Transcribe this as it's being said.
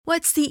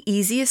What's the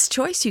easiest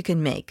choice you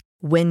can make?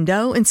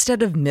 Window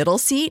instead of middle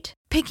seat?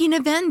 Picking a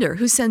vendor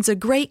who sends a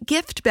great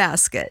gift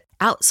basket?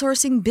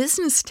 Outsourcing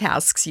business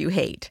tasks you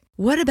hate?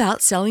 What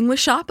about selling with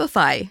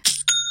Shopify?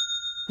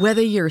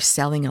 Whether you're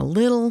selling a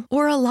little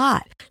or a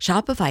lot,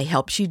 Shopify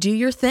helps you do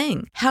your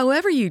thing,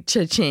 however you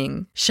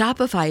cha-ching.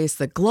 Shopify is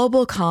the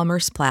global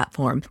commerce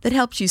platform that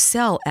helps you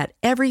sell at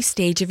every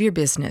stage of your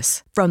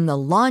business. From the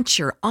launch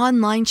your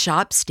online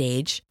shop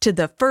stage to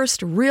the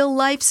first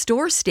real-life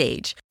store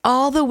stage,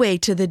 all the way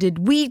to the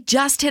did we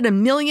just hit a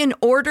million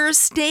orders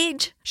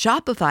stage.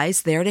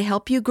 Shopify's there to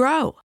help you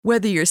grow.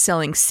 Whether you're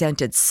selling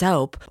scented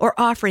soap or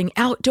offering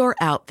outdoor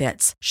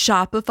outfits,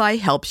 Shopify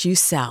helps you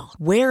sell.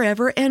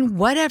 Wherever and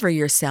whatever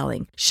you're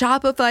selling,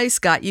 Shopify's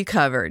got you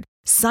covered.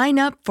 Sign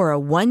up for a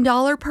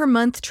 $1 per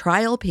month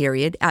trial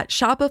period at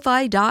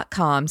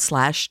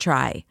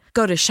shopify.com/try.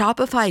 Go to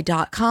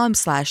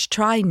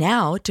shopify.com/try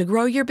now to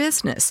grow your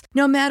business,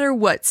 no matter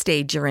what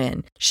stage you're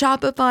in.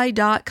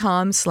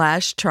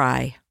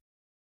 Shopify.com/try.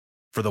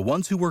 For the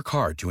ones who work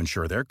hard to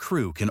ensure their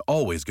crew can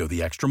always go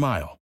the extra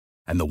mile,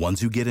 and the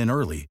ones who get in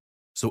early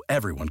so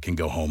everyone can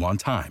go home on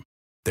time,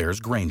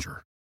 there's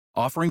Grainger,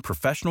 offering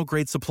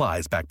professional-grade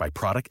supplies backed by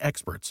product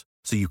experts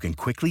so you can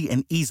quickly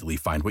and easily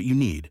find what you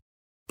need.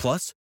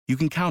 Plus, you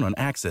can count on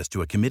access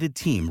to a committed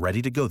team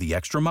ready to go the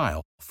extra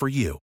mile for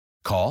you.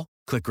 Call,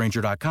 click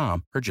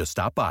Grainger.com, or just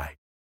stop by.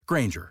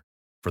 Grainger,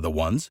 for the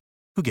ones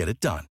who get it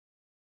done.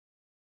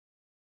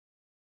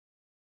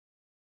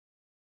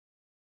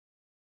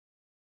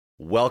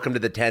 Welcome to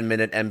the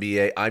 10-Minute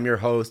MBA. I'm your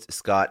host,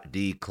 Scott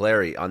D.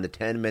 Clary. On the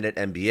 10-Minute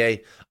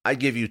MBA, I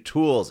give you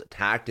tools,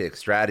 tactics,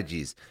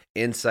 strategies,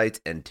 insights,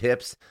 and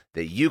tips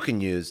that you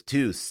can use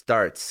to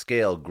start,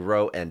 scale,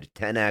 grow, and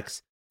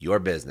 10x your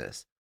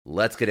business.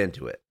 Let's get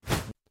into it.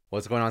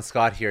 What's going on?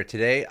 Scott here.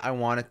 Today, I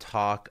want to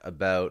talk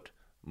about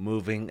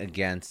moving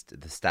against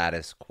the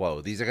status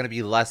quo. These are going to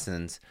be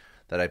lessons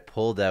that I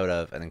pulled out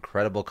of an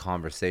incredible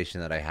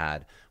conversation that I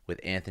had with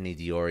Anthony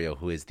Di Iorio,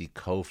 who is the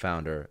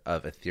co-founder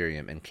of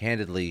Ethereum, and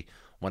candidly,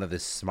 one of the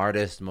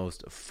smartest,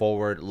 most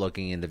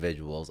forward-looking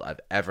individuals I've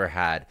ever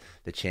had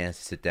the chance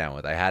to sit down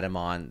with. I had him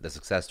on the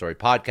Success Story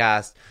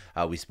podcast.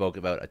 We spoke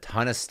about a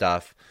ton of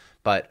stuff,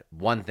 but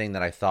one thing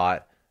that I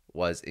thought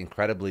was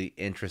incredibly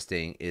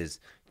interesting is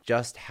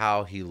just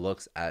how he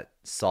looks at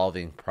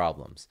solving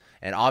problems.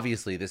 And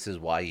obviously, this is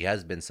why he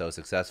has been so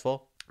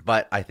successful,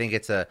 but I think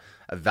it's a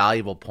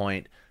valuable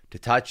point to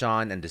touch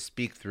on and to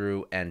speak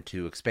through and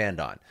to expand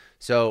on.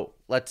 So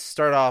let's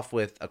start off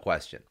with a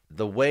question.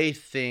 The way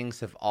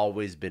things have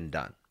always been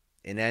done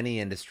in any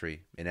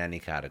industry, in any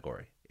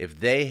category, if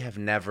they have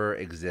never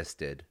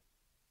existed,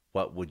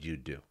 what would you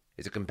do?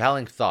 It's a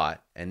compelling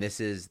thought, and this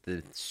is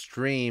the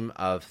stream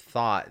of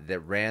thought that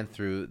ran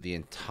through the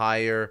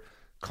entire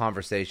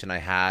conversation I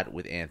had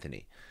with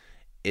Anthony.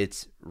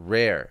 It's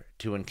rare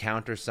to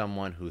encounter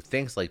someone who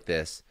thinks like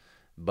this,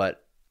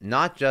 but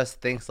not just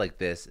thinks like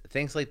this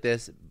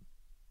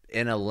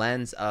in a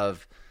lens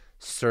of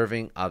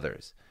serving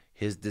others.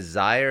 His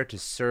desire to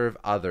serve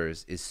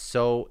others is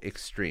so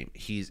extreme.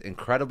 He's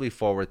incredibly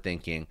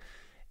forward-thinking,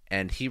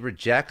 and he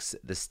rejects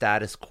the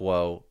status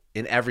quo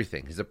in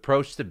everything. His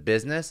approach to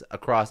business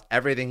across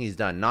everything he's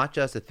done, not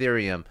just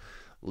Ethereum,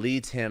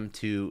 leads him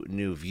to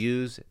new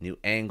views, new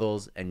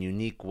angles, and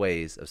unique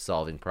ways of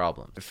solving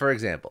problems. For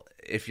example,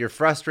 if you're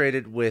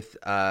frustrated with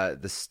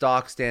the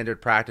stock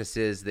standard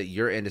practices that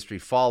your industry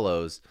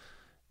follows,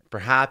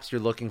 perhaps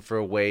you're looking for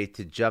a way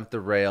to jump the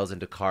rails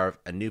and to carve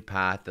a new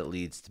path that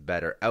leads to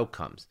better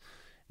outcomes.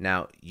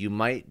 Now, you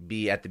might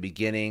be at the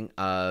beginning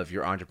of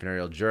your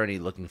entrepreneurial journey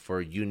looking for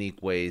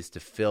unique ways to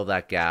fill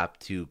that gap,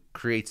 to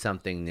create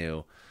something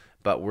new.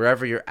 But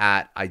wherever you're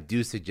at, I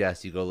do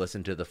suggest you go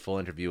listen to the full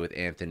interview with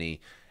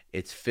Anthony.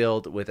 It's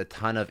filled with a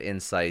ton of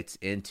insights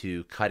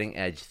into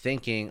cutting-edge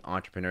thinking,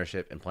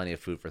 entrepreneurship, and plenty of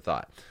food for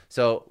thought.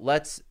 So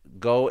let's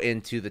go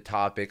into the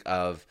topic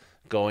of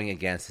going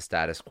against the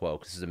status quo.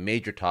 This is a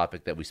major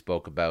topic that we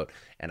spoke about,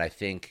 and I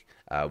think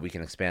we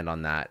can expand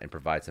on that and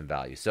provide some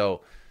value.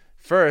 So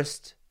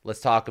first,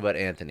 let's talk about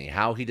Anthony,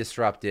 how he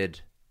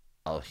disrupted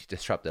a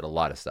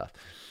lot of stuff.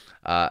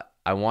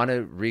 I want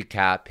to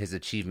recap his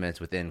achievements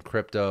within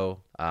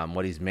crypto.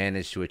 What he's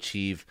managed to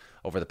achieve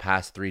over the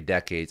past 3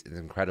 decades is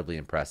incredibly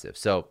impressive.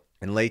 So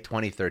in late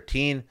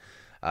 2013,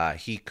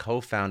 he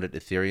co-founded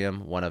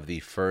Ethereum, one of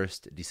the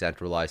first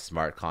decentralized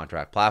smart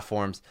contract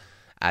platforms.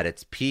 At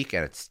its peak,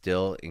 and it's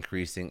still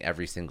increasing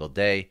every single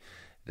day,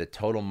 the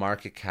total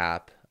market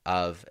cap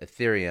of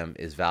Ethereum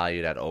is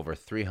valued at over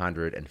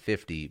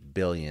 $350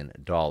 billion.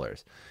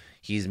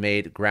 He's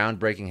made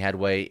groundbreaking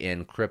headway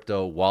in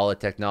crypto wallet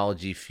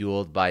technology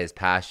fueled by his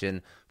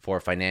passion for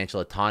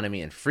financial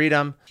autonomy and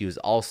freedom. He was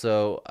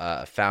also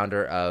a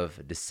founder of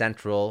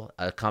Decentral,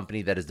 a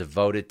company that is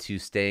devoted to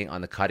staying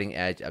on the cutting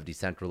edge of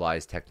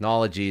decentralized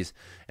technologies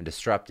and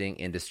disrupting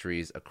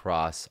industries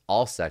across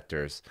all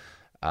sectors.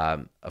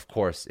 Of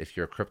course, if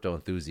you're a crypto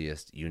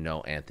enthusiast, you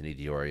know Anthony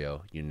Di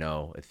Iorio, you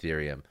know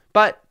Ethereum,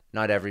 but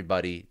not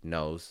everybody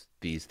knows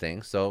these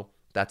things. So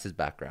That's his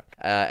background.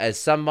 As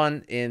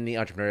someone in the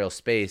entrepreneurial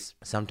space,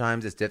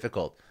 sometimes it's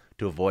difficult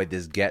to avoid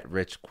this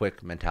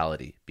get-rich-quick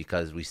mentality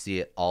because we see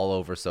it all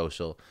over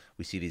social.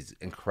 We see these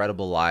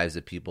incredible lives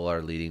that people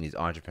are leading, these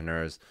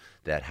entrepreneurs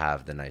that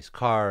have the nice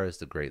cars,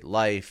 the great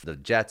life, the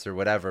jets or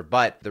whatever.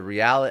 But the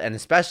reality, and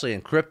especially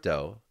in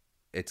crypto,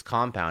 it's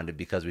compounded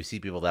because we see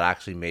people that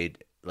actually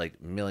made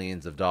like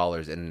millions of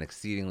dollars in an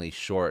exceedingly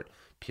short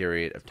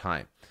period of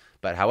time.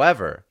 But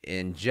however,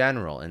 in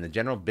general, in the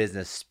general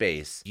business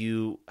space,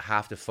 you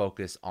have to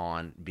focus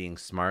on being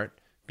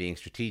smart, being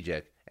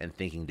strategic, and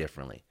thinking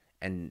differently.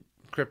 And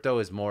crypto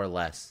is more or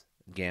less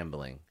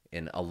gambling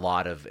in a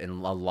lot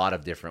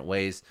of different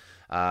ways.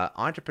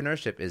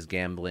 Entrepreneurship is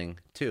gambling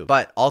too.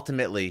 But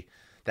ultimately,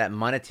 that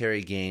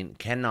monetary gain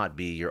cannot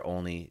be your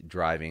only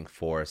driving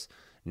force,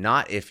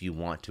 not if you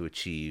want to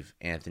achieve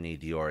Anthony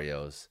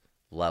Diorio's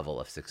level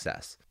of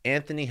success.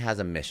 Anthony has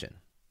a mission.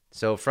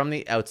 So from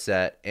the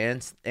outset,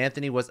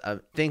 Anthony was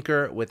a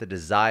thinker with a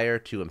desire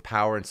to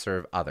empower and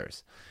serve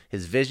others.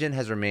 His vision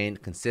has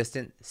remained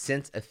consistent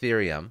since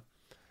Ethereum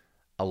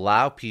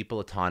allow people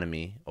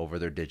autonomy over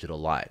their digital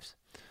lives.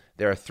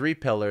 There are 3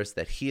 pillars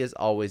that he has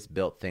always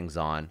built things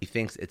on. He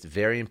thinks it's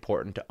very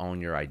important to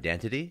own your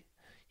identity.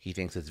 He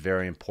thinks it's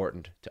very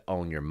important to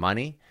own your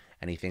money.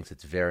 And he thinks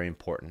it's very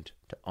important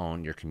to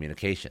own your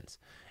communications.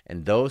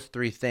 And those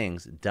 3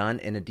 things done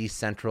in a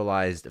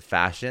decentralized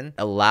fashion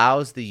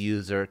allows the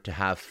user to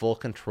have full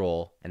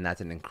control, and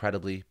that's an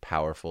incredibly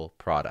powerful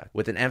product.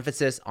 With an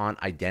emphasis on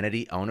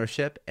identity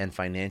ownership and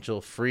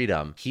financial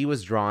freedom, he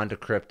was drawn to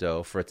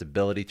crypto for its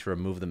ability to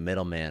remove the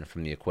middleman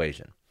from the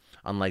equation.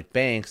 Unlike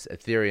banks,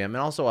 Ethereum, and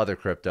also other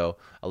crypto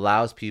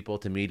allows people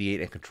to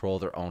mediate and control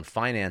their own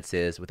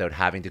finances without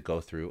having to go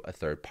through a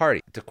third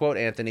party. To quote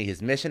Anthony,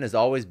 his mission has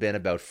always been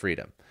about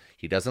freedom.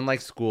 He doesn't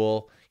like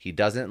school. He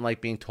doesn't like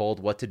being told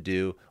what to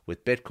do.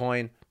 With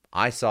Bitcoin,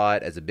 I saw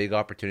it as a big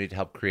opportunity to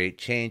help create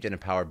change and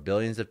empower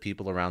billions of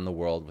people around the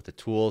world with the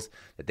tools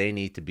that they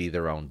need to be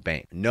their own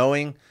bank.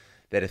 Knowing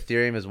that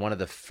Ethereum is one of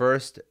the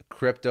first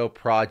crypto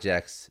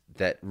projects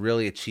that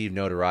really achieved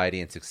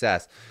notoriety and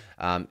success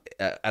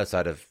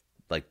outside of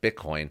like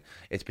Bitcoin,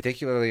 it's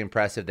particularly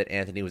impressive that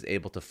Anthony was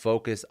able to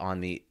focus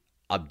on the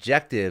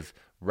objective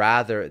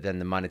rather than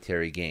the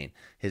monetary gain.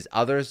 His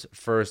others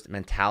first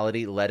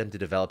mentality led him to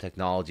develop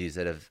technologies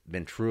that have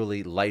been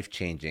truly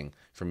life-changing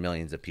for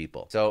millions of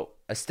people. So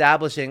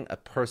establishing a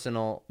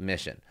personal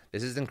mission.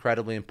 This is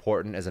incredibly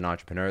important as an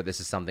entrepreneur. This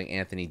is something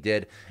Anthony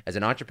did. As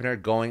an entrepreneur,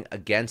 going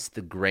against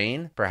the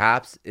grain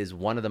perhaps is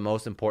one of the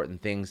most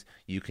important things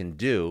you can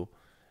do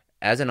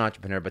as an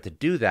entrepreneur. But to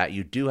do that,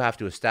 you do have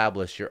to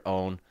establish your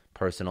own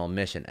personal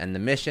mission. And the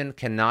mission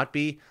cannot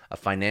be a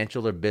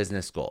financial or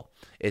business goal.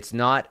 It's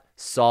not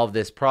solve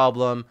this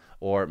problem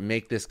or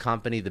make this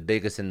company the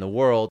biggest in the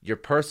world. Your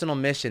personal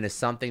mission is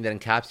something that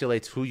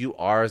encapsulates who you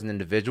are as an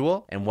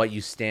individual and what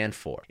you stand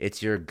for.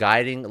 It's your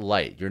guiding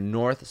light, your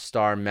North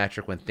Star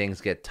metric when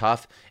things get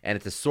tough, and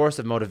it's a source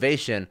of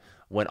motivation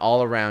when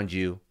all around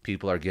you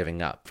people are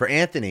giving up. For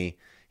Anthony,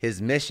 his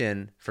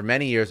mission for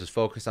many years was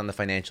focused on the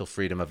financial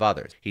freedom of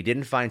others. He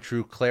didn't find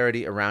true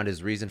clarity around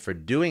his reason for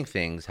doing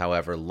things,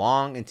 however,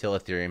 long until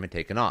Ethereum had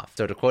taken off.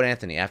 So to quote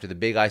Anthony, after the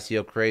big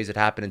ICO craze that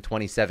happened in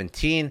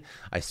 2017,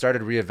 I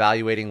started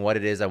reevaluating what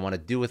it is I want to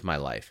do with my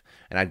life.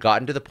 And I'd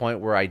gotten to the point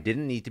where I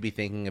didn't need to be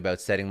thinking about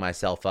setting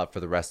myself up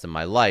for the rest of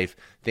my life.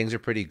 Things are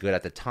pretty good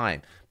at the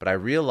time. But I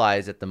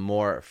realized that the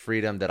more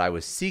freedom that I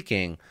was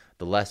seeking,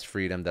 the less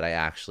freedom that I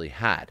actually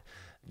had.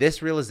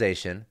 This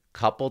realization,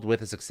 coupled with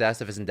the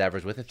success of his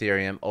endeavors with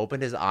Ethereum,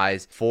 opened his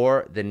eyes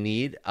for the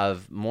need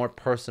of more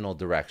personal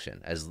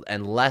direction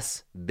and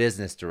less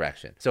business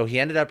direction. So he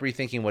ended up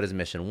rethinking what his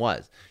mission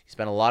was. He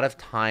spent a lot of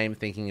time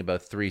thinking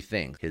about 3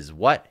 things: his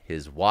what,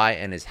 his why,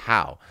 and his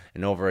how.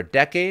 And over a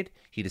decade,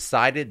 he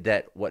decided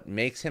that what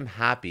makes him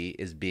happy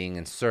is being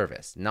in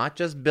service, not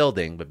just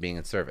building, but being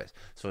in service.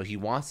 So he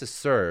wants to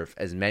serve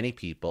as many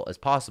people as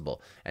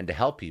possible and to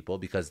help people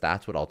because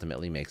that's what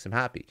ultimately makes him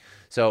happy.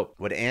 So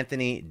what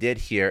Anthony did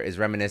here is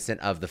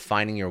reminiscent of the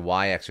Finding Your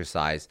Why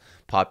exercise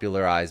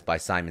popularized by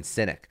Simon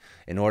Sinek.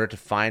 In order to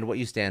find what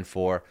you stand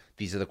for,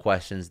 these are the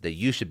questions that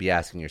you should be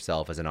asking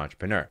yourself as an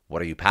entrepreneur.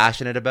 What are you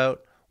passionate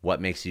about?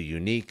 What makes you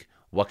unique?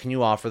 What can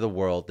you offer the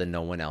world that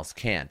no one else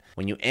can?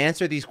 When you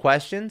answer these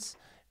questions,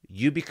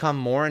 you become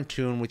more in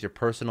tune with your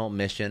personal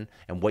mission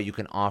and what you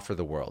can offer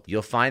the world.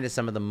 You'll find that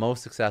some of the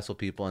most successful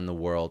people in the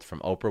world, from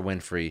Oprah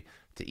Winfrey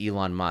to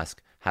Elon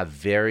Musk, have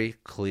very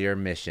clear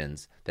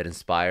missions that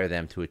inspire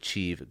them to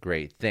achieve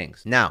great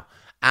things. Now,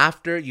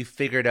 after you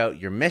figured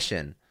out your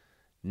mission,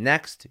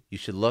 next you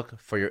should look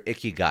for your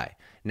Ikigai.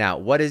 Now,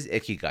 what is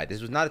Ikigai? This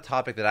was not a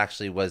topic that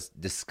actually was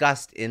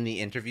discussed in the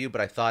interview,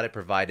 but I thought it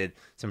provided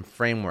some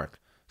framework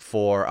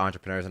for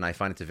entrepreneurs, and I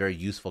find it's a very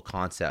useful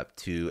concept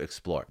to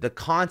explore. The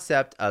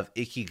concept of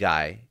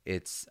Ikigai,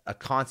 it's a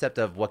concept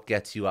of what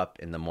gets you up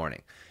in the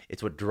morning.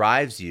 It's what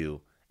drives you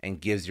and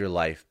gives your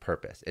life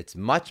purpose. It's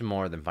much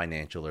more than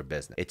financial or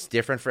business. It's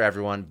different for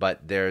everyone,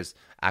 but there's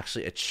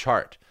actually a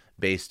chart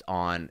based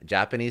on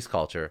Japanese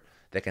culture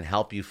that can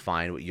help you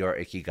find what your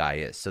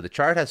Ikigai is. So the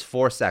chart has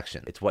 4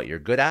 sections. It's what you're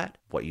good at,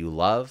 what you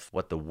love,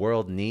 what the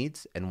world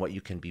needs, and what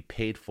you can be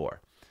paid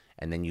for.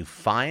 And then you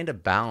find a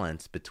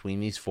balance between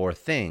these 4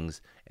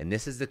 things, and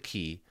this is the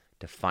key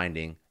to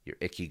finding your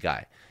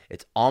Ikigai.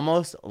 It's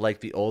almost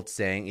like the old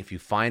saying, if you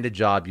find a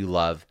job you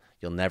love,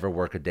 you'll never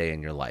work a day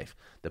in your life.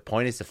 The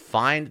point is to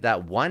find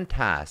that one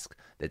task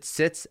that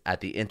sits at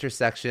the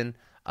intersection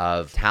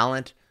of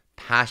talent,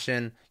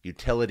 passion,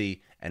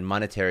 utility, and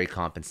monetary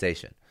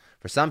compensation.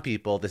 For some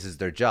people, this is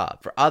their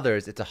job. For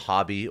others, it's a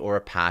hobby or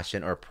a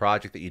passion or a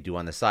project that you do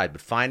on the side.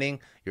 But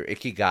finding your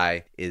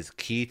Ikigai is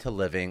key to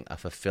living a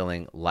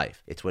fulfilling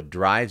life. It's what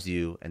drives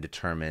you and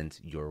determines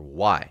your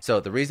why. So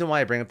the reason why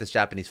I bring up this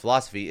Japanese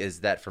philosophy is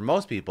that for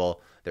most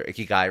people, their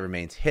Ikigai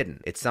remains hidden.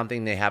 It's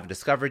something they haven't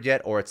discovered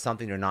yet, or it's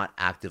something they're not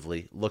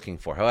actively looking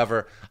for.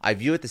 However, I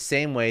view it the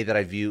same way that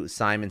I view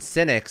Simon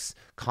Sinek's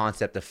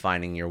concept of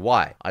finding your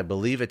why. I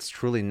believe it's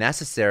truly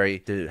necessary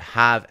to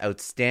have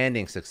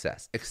outstanding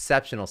success,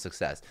 exceptional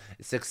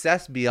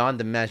success beyond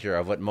the measure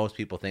of what most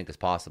people think is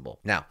possible.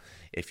 Now,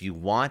 if you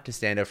want to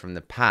stand out from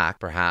the pack,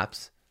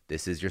 perhaps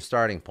this is your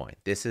starting point.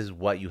 This is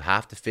what you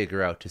have to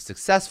figure out to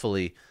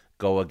successfully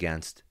go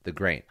against the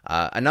grain.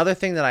 Another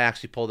thing that I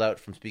actually pulled out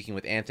from speaking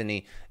with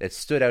Anthony that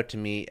stood out to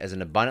me as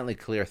an abundantly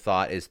clear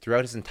thought is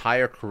throughout his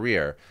entire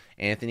career,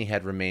 Anthony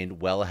had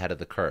remained well ahead of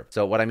the curve.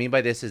 So what I mean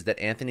by this is that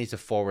Anthony's a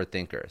forward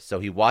thinker. So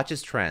he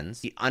watches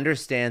trends, he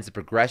understands the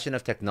progression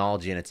of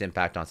technology and its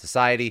impact on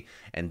society,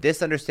 and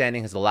this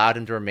understanding has allowed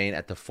him to remain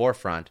at the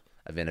forefront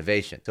of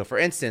innovation. So for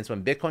instance,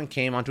 when Bitcoin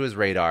came onto his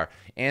radar,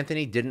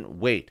 Anthony didn't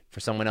wait for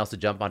someone else to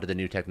jump onto the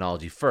new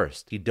technology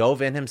first. He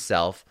dove in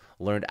himself,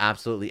 learned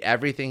absolutely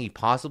everything he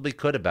possibly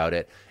could about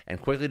it, and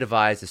quickly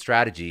devised a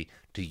strategy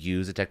to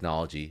use the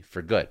technology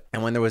for good.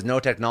 And when there was no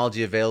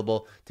technology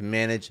available to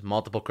manage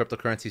multiple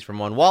cryptocurrencies from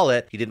one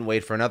wallet, he didn't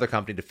wait for another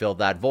company to fill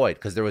that void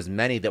because there was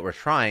many that were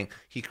trying.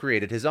 He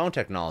created his own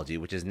technology,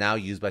 which is now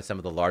used by some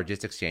of the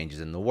largest exchanges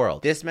in the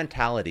world. This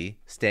mentality,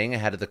 staying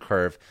ahead of the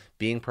curve,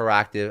 being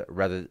proactive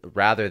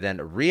rather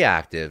than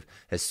reactive,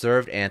 has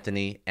served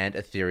Anthony and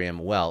Ethereum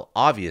well,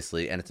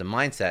 obviously, and it's a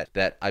mindset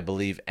that I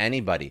believe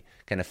anybody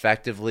can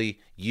effectively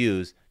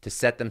use to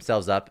set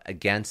themselves up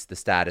against the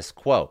status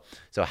quo.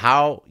 So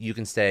how you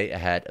can stay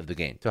ahead of the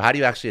game. So how do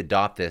you actually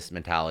adopt this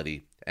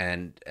mentality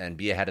and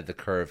be ahead of the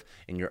curve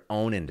in your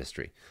own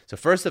industry? So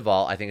first of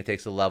all, I think it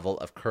takes a level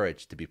of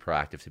courage to be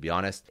proactive, to be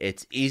honest.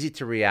 It's easy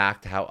to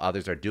react to how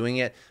others are doing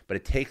it, but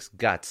it takes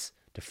guts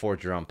to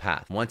forge your own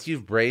path. Once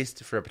you've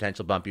braced for a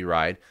potential bumpy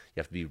ride, you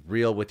have to be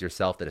real with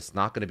yourself that it's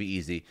not going to be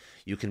easy.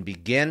 You can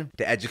begin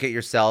to educate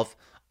yourself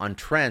on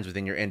trends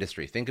within your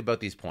industry. Think about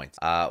these points.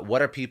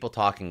 What are people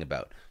talking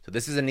about? So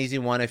this is an easy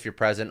one if you're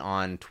present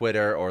on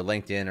Twitter or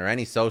LinkedIn or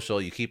any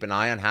social. You keep an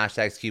eye on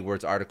hashtags,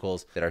 keywords,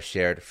 articles that are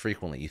shared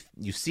frequently.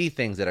 You see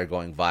things that are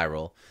going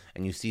viral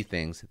and you see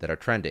things that are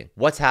trending.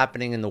 What's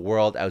happening in the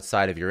world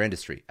outside of your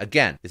industry?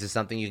 Again, this is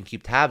something you can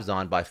keep tabs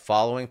on by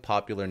following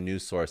popular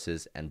news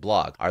sources and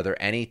blogs. Are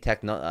there any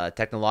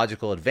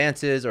technological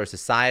advances or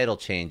societal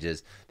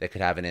changes that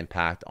could have an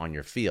impact on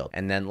your field?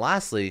 And then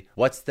lastly,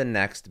 what's the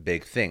next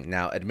big thing?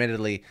 Now,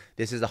 admittedly,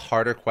 this is a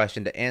harder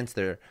question to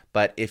answer,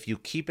 but if you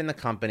keep in the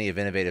company of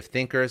innovative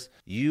thinkers,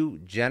 you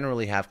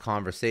generally have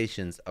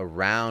conversations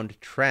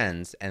around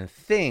trends and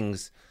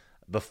things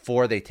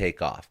before they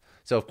take off.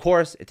 So of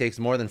course, it takes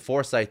more than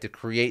foresight to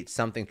create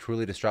something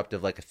truly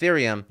disruptive like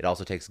Ethereum. It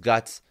also takes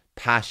guts,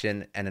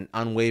 passion, and an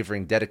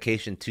unwavering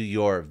dedication to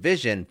your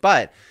vision.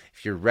 But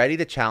if you're ready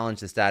to challenge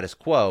the status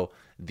quo,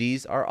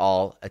 these are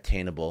all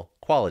attainable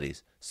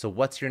qualities. So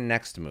what's your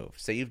next move?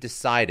 Say you've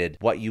decided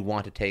what you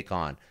want to take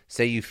on.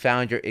 Say you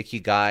found your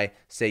Ikigai.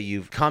 Say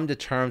you've come to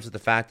terms with the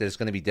fact that it's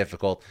going to be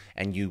difficult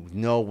and you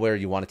know where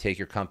you want to take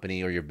your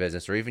company or your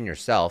business or even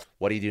yourself.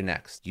 What do you do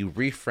next? You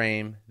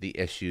reframe the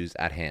issues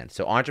at hand.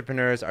 So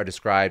entrepreneurs are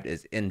described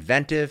as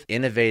inventive,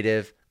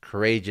 innovative,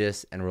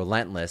 courageous, and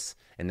relentless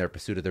in their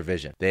pursuit of their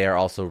vision. They are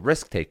also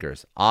risk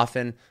takers,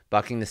 often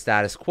bucking the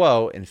status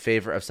quo in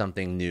favor of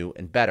something new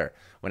and better.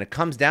 When it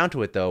comes down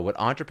to it, though, what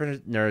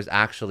entrepreneurs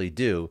actually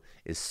do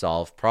is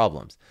solve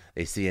problems.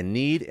 They see a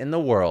need in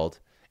the world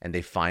and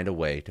they find a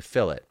way to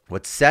fill it.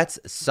 What sets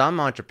some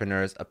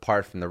entrepreneurs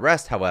apart from the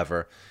rest,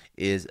 however,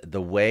 is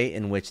the way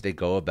in which they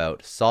go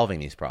about solving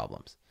these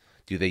problems.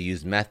 Do they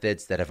use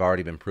methods that have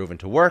already been proven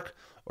to work,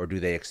 or do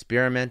they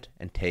experiment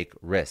and take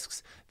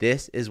risks?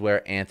 This is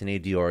where Anthony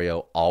Di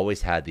Iorio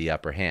always had the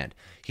upper hand.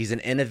 He's an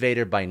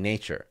innovator by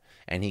nature,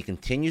 and he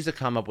continues to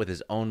come up with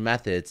his own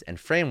methods and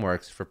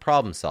frameworks for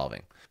problem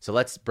solving. So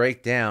let's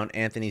break down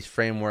Anthony's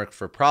framework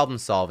for problem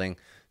solving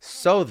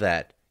so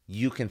that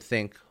you can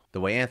think the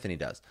way Anthony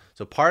does.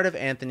 So part of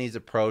Anthony's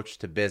approach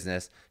to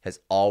business has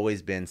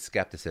always been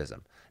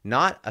skepticism.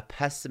 Not a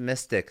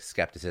pessimistic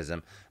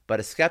skepticism, but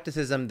a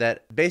skepticism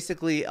that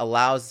basically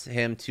allows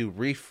him to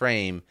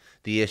reframe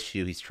the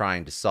issue he's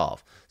trying to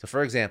solve. So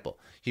for example,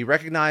 he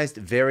recognized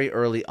very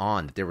early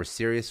on that there were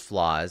serious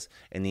flaws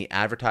in the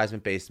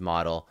advertisement-based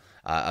model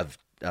of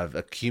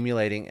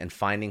accumulating and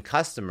finding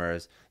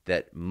customers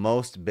that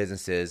most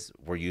businesses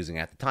were using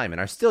at the time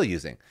and are still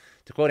using.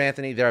 To quote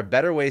Anthony, there are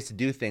better ways to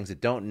do things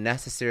that don't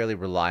necessarily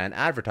rely on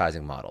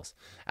advertising models.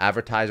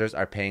 Advertisers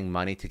are paying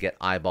money to get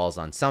eyeballs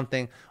on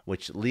something,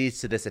 which leads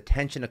to this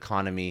attention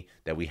economy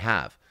that we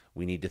have.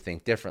 We need to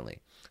think differently.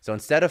 So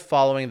instead of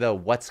following the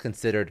what's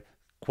considered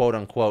quote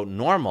unquote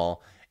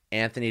normal,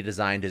 Anthony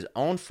designed his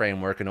own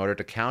framework in order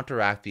to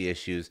counteract the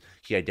issues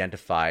he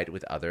identified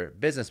with other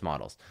business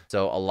models.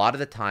 So a lot of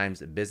the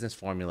times, business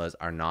formulas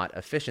are not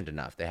efficient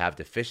enough. They have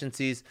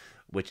deficiencies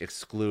which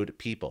exclude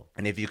people.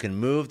 And if you can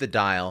move the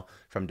dial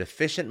from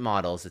deficient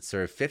models that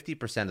serve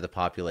 50% of the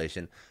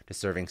population to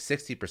serving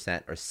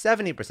 60% or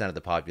 70% of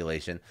the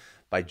population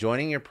by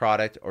joining your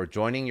product or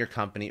joining your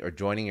company or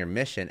joining your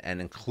mission and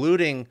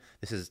including,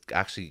 this is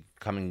actually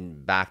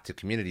coming back to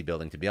community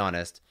building, to be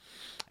honest,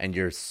 and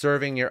you're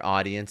serving your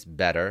audience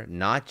better,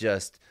 not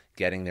just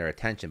getting their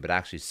attention, but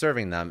actually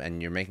serving them,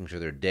 and you're making sure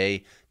their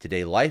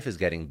day-to-day life is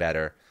getting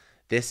better,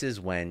 this is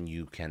when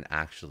you can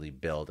actually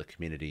build a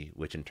community,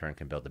 which in turn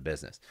can build a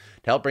business.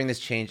 To help bring this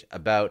change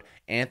about,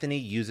 Anthony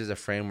uses a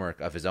framework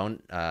of his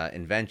own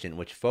invention,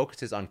 which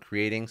focuses on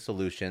creating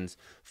solutions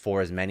for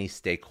as many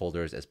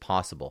stakeholders as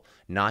possible,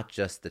 not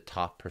just the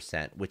top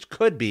percent, which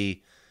could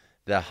be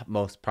the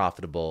most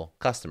profitable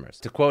customers.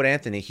 To quote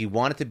Anthony, he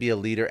wanted to be a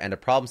leader and a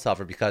problem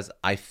solver because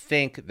I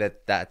think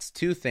that that's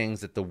two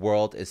things that the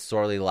world is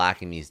sorely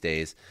lacking these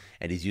days,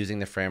 and he's using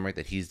the framework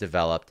that he's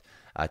developed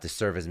to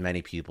serve as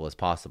many people as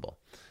possible.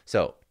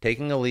 So,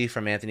 taking a leaf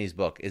from Anthony's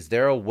book, is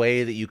there a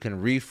way that you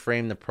can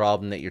reframe the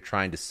problem that you're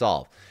trying to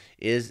solve?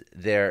 Is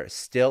there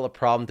still a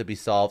problem to be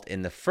solved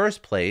in the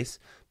first place?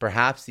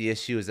 Perhaps the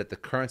issue is that the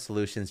current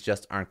solutions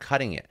just aren't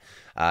cutting it.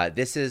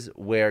 This is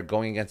where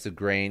going against the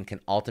grain can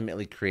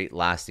ultimately create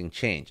lasting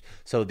change.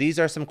 So these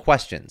are some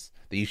questions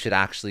that you should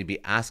actually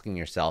be asking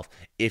yourself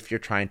if you're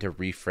trying to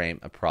reframe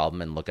a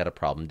problem and look at a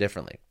problem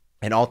differently.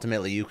 And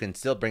ultimately, you can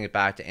still bring it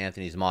back to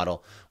Anthony's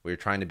model where you're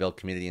trying to build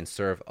community and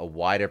serve a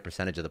wider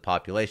percentage of the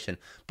population.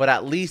 But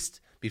at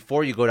least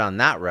before you go down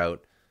that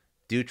route,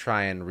 do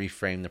try and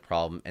reframe the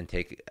problem and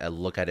take a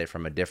look at it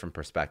from a different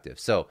perspective.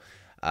 So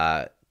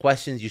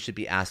questions you should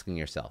be asking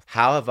yourself.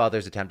 How have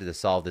others attempted to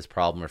solve this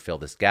problem or fill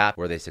this gap?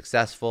 Were they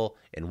successful?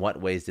 In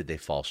what ways did they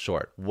fall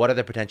short? What are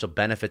the potential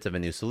benefits of a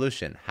new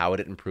solution? How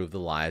would it improve the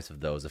lives of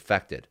those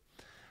affected?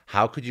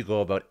 How could you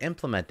go about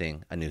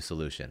implementing a new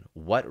solution?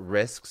 What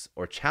risks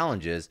or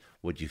challenges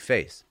would you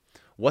face?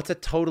 What's a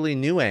totally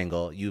new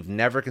angle you've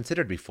never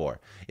considered before?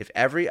 If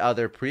every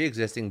other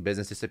pre-existing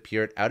business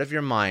disappeared out of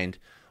your mind,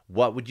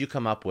 what would you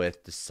come up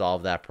with to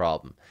solve that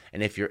problem?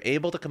 And if you're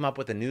able to come up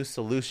with a new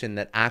solution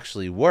that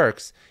actually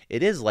works,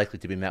 it is likely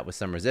to be met with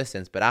some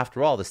resistance, but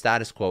after all, the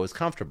status quo is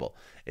comfortable.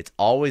 It's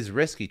always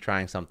risky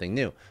trying something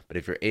new, but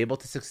if you're able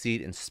to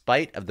succeed in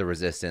spite of the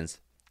resistance,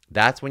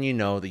 that's when you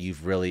know that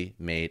you've really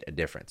made a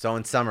difference. So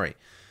in summary,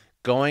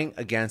 going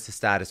against the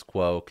status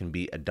quo can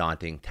be a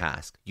daunting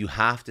task. You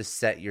have to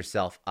set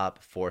yourself up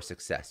for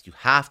success. You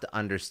have to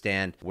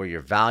understand where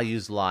your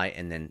values lie,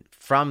 and then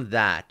from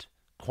that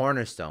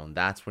cornerstone,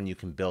 that's when you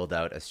can build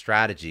out a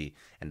strategy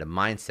and a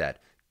mindset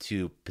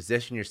to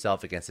position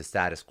yourself against the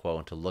status quo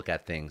and to look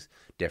at things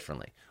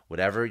differently.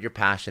 Whatever your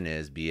passion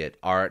is, be it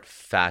art,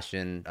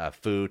 fashion,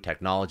 food,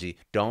 technology,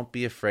 don't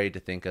be afraid to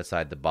think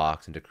outside the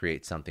box and to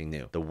create something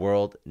new. The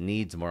world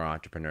needs more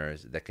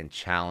entrepreneurs that can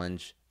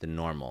challenge the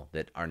normal,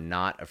 that are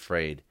not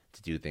afraid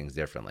to do things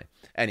differently.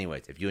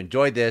 Anyways, if you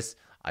enjoyed this,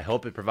 I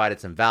hope it provided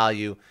some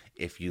value.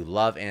 If you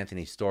love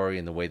Anthony's story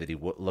and the way that he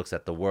looks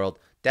at the world,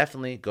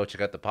 definitely go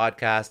check out the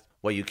podcast.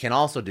 What you can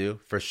also do,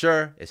 for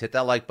sure, is hit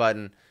that like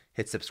button,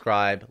 hit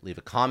subscribe, leave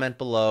a comment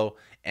below.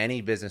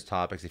 Any business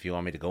topics, if you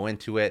want me to go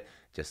into it,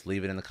 just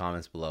leave it in the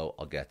comments below.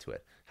 I'll get to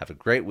it. Have a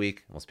great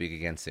week, and we'll speak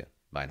again soon.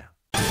 Bye now.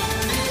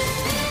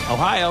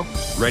 Ohio,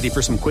 ready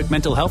for some quick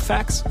mental health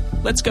facts?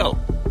 Let's go.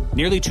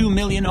 Nearly 2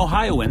 million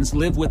Ohioans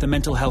live with a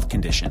mental health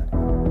condition.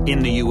 In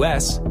the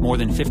U.S., more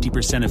than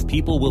 50% of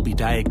people will be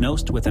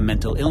diagnosed with a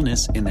mental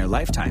illness in their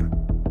lifetime.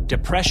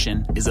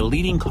 Depression is a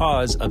leading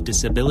cause of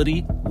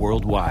disability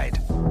worldwide.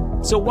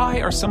 So why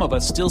are some of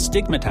us still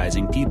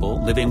stigmatizing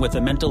people living with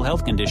a mental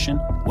health condition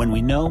when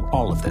we know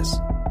all of this?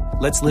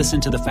 Let's listen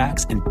to the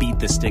facts and beat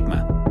the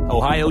stigma.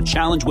 Ohio,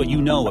 challenge what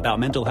you know about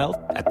mental health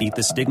at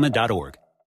beatthestigma.org.